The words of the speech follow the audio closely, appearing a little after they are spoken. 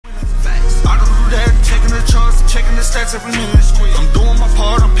checking the stats every minute. I'm doing my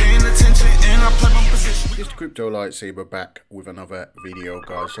part, I'm paying attention, and I play my position. It's Crypto Lightsaber back with another video,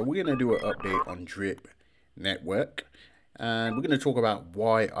 guys. So we're going to do an update on Drip Network, and we're going to talk about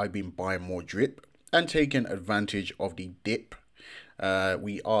why I've been buying more Drip and taking advantage of the dip.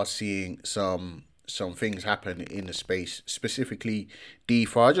 We are seeing some things happen in the space, specifically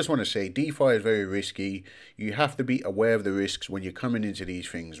DeFi. I just want to say DeFi is very risky. You have to be aware of the risks when you're coming into these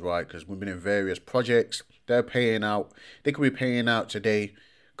things, right? Because we've been in various projects. They're paying out. They could be paying out today.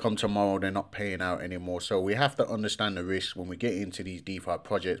 Come tomorrow, they're not paying out anymore. So we have to understand the risks when we get into these DeFi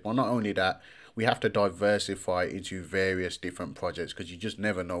projects. Well, not only that, we have to diversify into various different projects because you just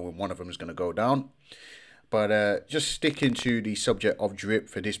never know when one of them is going to go down. But just sticking to the subject of Drip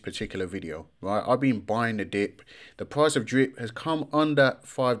for this particular video, right? I've been buying the dip. The price of Drip has come under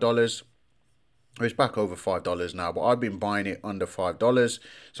 $5. It's back over $5 now, but I've been buying it under $5.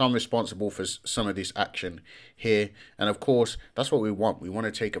 So I'm responsible for some of this action here. And of course, that's what we want. We want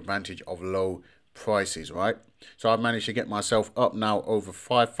to take advantage of low prices, right? So I've managed to get myself up now over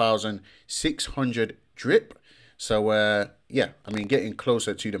 5,600 Drip. So, yeah, I mean, getting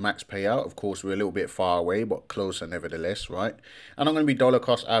closer to the max payout. Of course, we're a little bit far away, but closer nevertheless, right? And I'm going to be dollar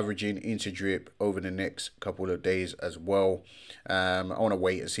cost averaging into Drip over the next couple of days as well. I want to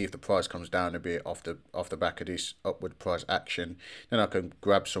wait and see if the price comes down a bit off the back of this upward price action. Then I can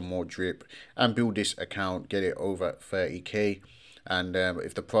grab some more Drip and build this account, get it over 30K. And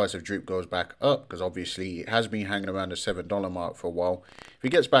if the price of Drip goes back up, because obviously it has been hanging around the $7 mark for a while, if it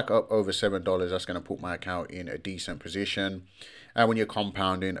gets back up over $7, that's going to put my account in a decent position. And when you're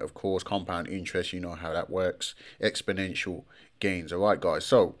compounding, of course, compound interest, you know how that works, exponential gains. All right, guys.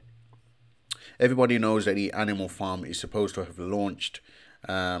 So everybody knows that the Animal Farm is supposed to have launched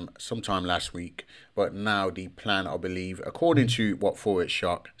sometime last week, but now the plan, I believe, according to what Forex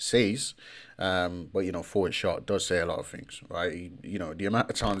Shark says, but you know, Forex Shark does say a lot of things, right? You know, the amount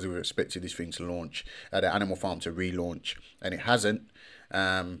of times we've expected this thing to launch, the Animal Farm to relaunch, and it hasn't.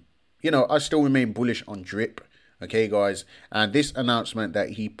 You know, I still remain bullish on Drip. Okay, guys, and this announcement that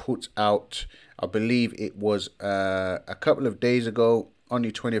he put out, I believe it was a couple of days ago on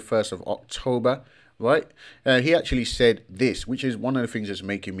the 21st of October. Right, he actually said this, which is one of the things that's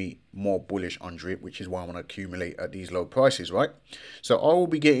making me more bullish on Drip, which is why I want to accumulate at these low prices, right? So I will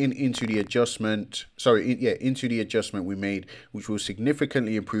be getting into the adjustment, into the adjustment we made, which will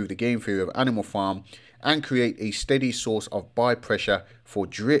significantly improve the game theory of Animal Farm and create a steady source of buy pressure for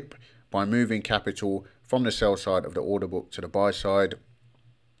Drip by moving capital from the sell side of the order book to the buy side.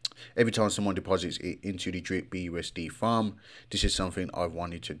 Every time someone deposits it into the Drip BUSD farm, this is something I've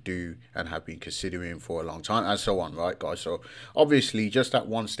wanted to do and have been considering for a long time, and so on, right, guys? So obviously, just that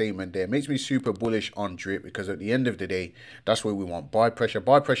one statement there makes me super bullish on Drip, because at the end of the day, that's where we want buy pressure.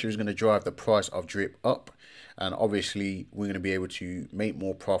 Buy pressure is going to drive the price of Drip up, and obviously we're going to be able to make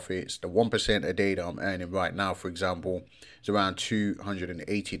more profits. The 1% a day that I'm earning right now, for example, is around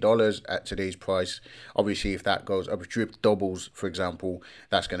 $280 at today's price. Obviously, if that goes up, if Drip doubles, for example,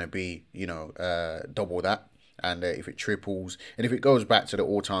 that's going to be, you know, double that. And if it triples, and if it goes back to the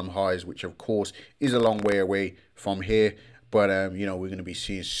all-time highs, which of course is a long way away from here, but you know, we're going to be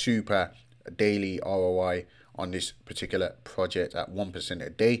seeing super daily ROI on this particular project at 1% a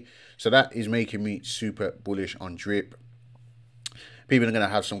day. So that is making me super bullish on Drip. People are going to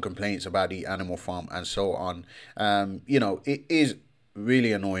have some complaints about the Animal Farm and so on. You know, it is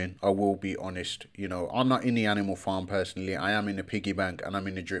really annoying, I will be honest. You know, I'm not in the Animal Farm personally. I am in the piggy bank and I'm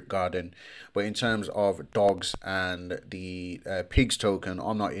in the Drip garden. But in terms of dogs and the pigs token,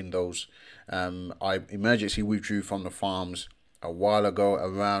 I'm not in those. I emergency withdrew from the farms a while ago,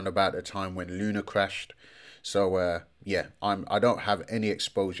 around about the time when Luna crashed. So yeah, I don't have any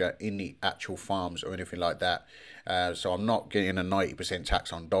exposure in the actual farms or anything like that. So I'm not getting a 90%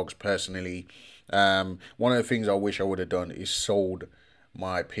 tax on dogs personally. One of the things I wish I would have done is sold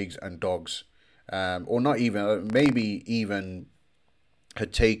my pigs and dogs, or not even, maybe even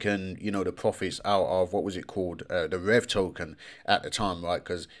had taken, you know, the profits out of, what was it called, the Rev token at the time, right?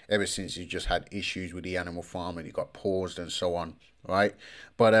 Because ever since you just had issues with the Animal Farm and it got paused and so on, right?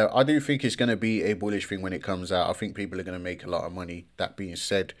 But I do think it's going to be a bullish thing when it comes out. I think people are going to make a lot of money, that being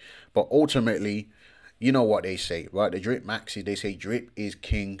said. But ultimately, you know what they say, right? The Drip Maxi, they say Drip is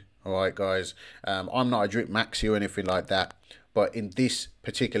king. All right, guys. I'm not a Drip Maxi or anything like that. But in this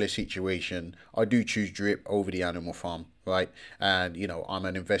particular situation, I do choose Drip over the Animal Farm. right? And you know, I'm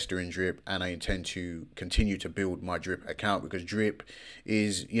an investor in Drip, and I intend to continue to build my Drip account, because Drip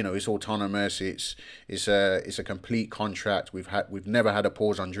is, you know, it's autonomous. It's a complete contract. We've never had a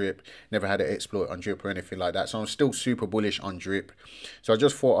pause on Drip, never had an exploit on Drip or anything like that. So I'm still super bullish on Drip. So I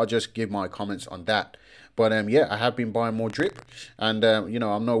just thought I'd just give my comments on that. But yeah, I have been buying more Drip, and you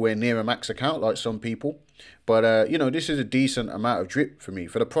know, I'm nowhere near a max account like some people. But you know, this is a decent amount of Drip for me.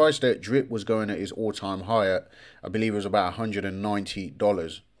 For the price that Drip was going at its all-time high at, I believe it was about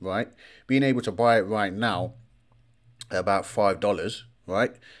 $190, right? Being able to buy it right now at about $5,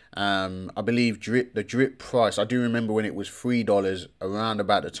 right? I believe the Drip price, I do remember when it was $3 around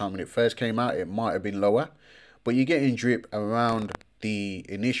about the time when it first came out. It might have been lower, but you're getting Drip around the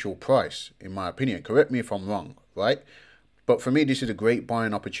initial price, in my opinion. Correct me if I'm wrong, right? But for me, this is a great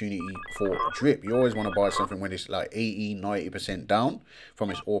buying opportunity for Drip. You always want to buy something when it's like 80-90% down from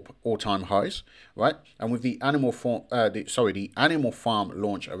its all-time highs, right? And with the Animal Farm, the Animal Farm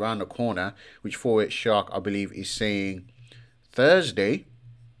launch around the corner, which 4X Shark, I believe, is saying Thursday.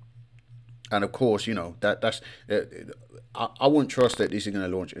 And of course, you know, I wouldn't trust that this is going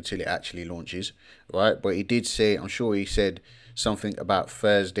to launch until it actually launches, right? But he did say, I'm sure he said something about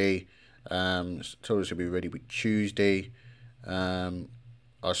Thursday. Told us to be ready with Tuesday.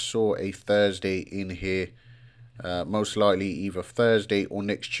 I saw a Thursday in here, most likely either Thursday or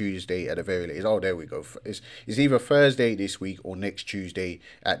next Tuesday at the very latest. Oh, there we go. It's either Thursday this week or next Tuesday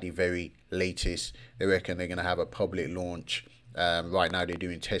at the very latest. They reckon they're going to have a public launch. Right now they're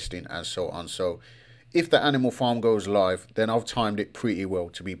doing testing and so on. So if the Animal Farm goes live, then I've timed it pretty well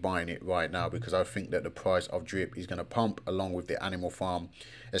to be buying it right now, because I think that the price of Drip is going to pump along with the Animal Farm,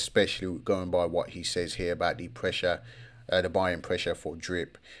 especially going by what he says here about the pressure, the buying pressure for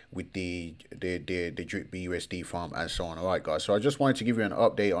Drip with the Drip BUSD farm and so on. All right, guys. So I just wanted to give you an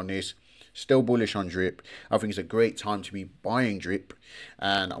update on this. Still bullish on Drip. I think it's a great time to be buying Drip,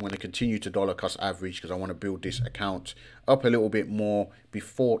 and I'm going to continue to dollar cost average, because I want to build this account up a little bit more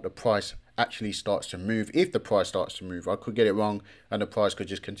before the price actually starts to move. If the price starts to move, I could get it wrong and the price could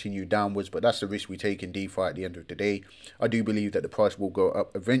just continue downwards, but that's the risk we take in DeFi at the end of the day. I do believe that the price will go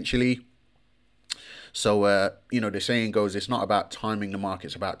up eventually. So, you know, the saying goes, it's not about timing the market,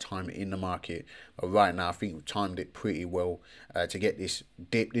 it's about timing in the market. But right now, I think we've timed it pretty well to get this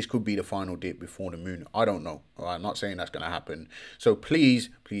dip. This could be the final dip before the moon. I don't know. All right, I'm not saying that's going to happen. So please,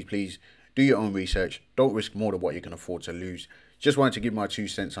 please, please do your own research. Don't risk more than what you can afford to lose. Just wanted to give my 2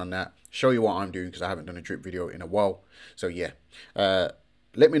 cents on that. Show you what I'm doing, because I haven't done a Drip video in a while. So yeah.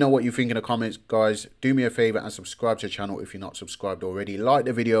 Let me know what you think in the comments, guys. Do me a favor and subscribe to the channel if you're not subscribed already. Like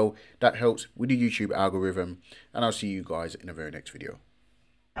the video. That helps with the YouTube algorithm. And I'll see you guys in the very next video.